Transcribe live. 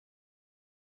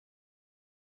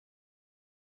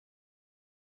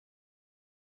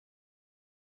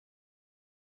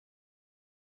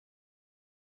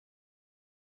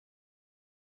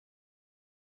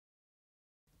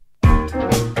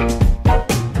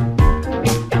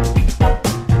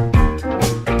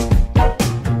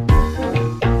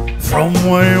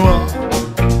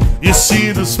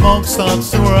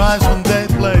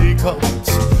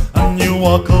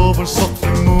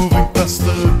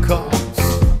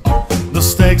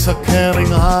stakes are getting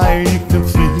high, you can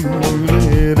feel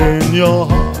it in your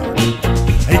heart.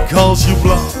 He calls you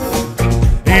bluff,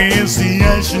 he is the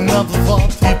engine of the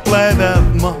thought. He played that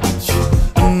much,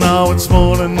 and now it's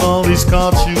more than all these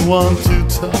cards you want to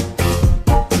touch.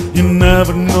 You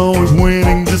never know if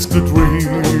winning this could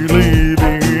really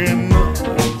be enough.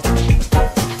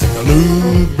 Take a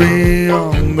look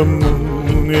beyond the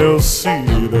moon, you'll see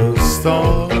the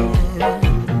stars.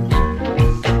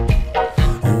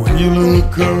 When you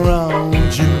look around,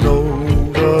 you know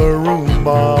the room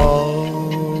bars.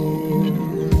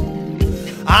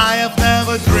 I have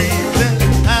never dreamed it.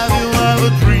 Have you ever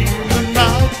dreamed a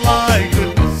night like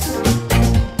this?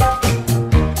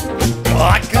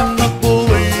 I cannot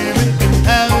believe it.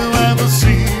 Have you ever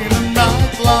seen a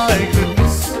night like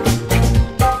this?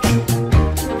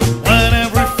 When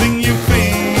everything you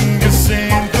think is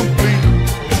incomplete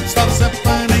starts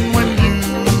happening when you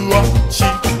are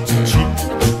cheek to cheek.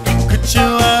 Could you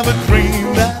ever dream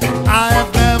that? I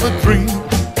have never dreamed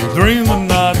a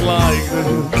night like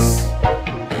this.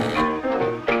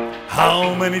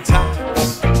 How many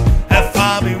times have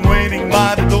I been waiting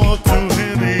by the door to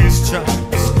hear these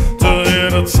chimes, to hear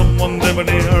that someone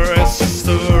debonair has just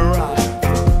arrived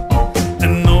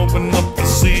and open up to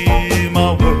see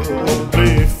my world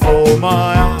before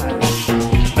my eyes.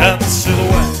 That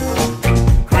silhouette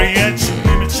creates an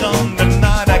image on the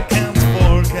night I can't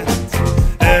forget.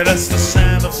 It has the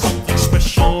sound of something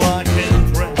special I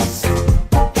can't rest.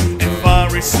 If I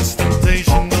resist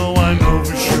temptation, no, I know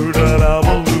for sure that I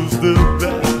will lose the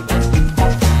bet.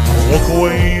 I walk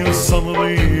away and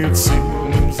suddenly it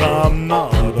seems I'm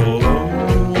not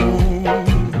alone.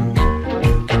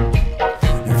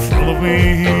 In front of me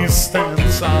he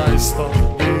stands, I stop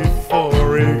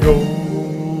before he goes.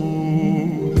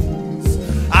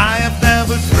 I have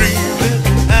never dreamed it.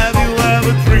 Have you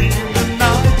ever dreamed a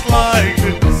night like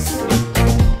this?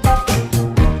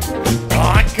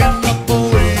 I cannot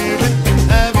believe it.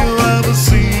 Have you ever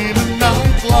seen a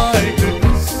night like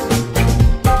this?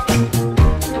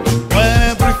 When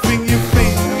everything you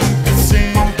think is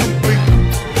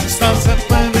incomplete starts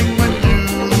happening when you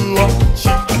are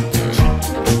cheek to cheek.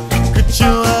 Could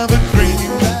you ever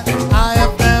dream that? I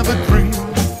have never dreamed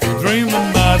a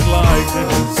night like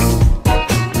this.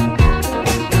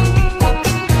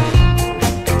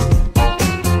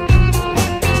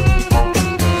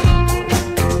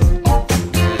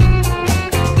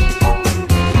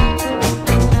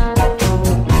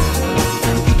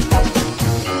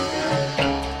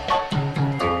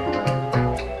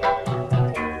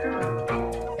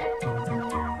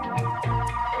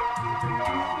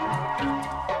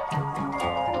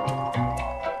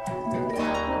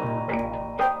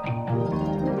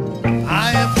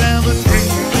 I have never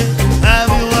dreamed it. Have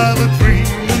you ever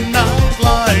dreamed a night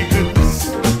like this?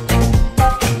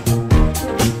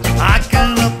 I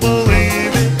cannot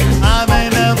believe it. I may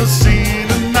never seen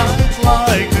a night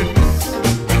like this.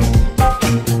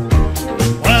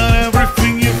 When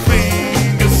everything you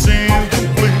think is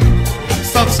incomplete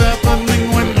stops happening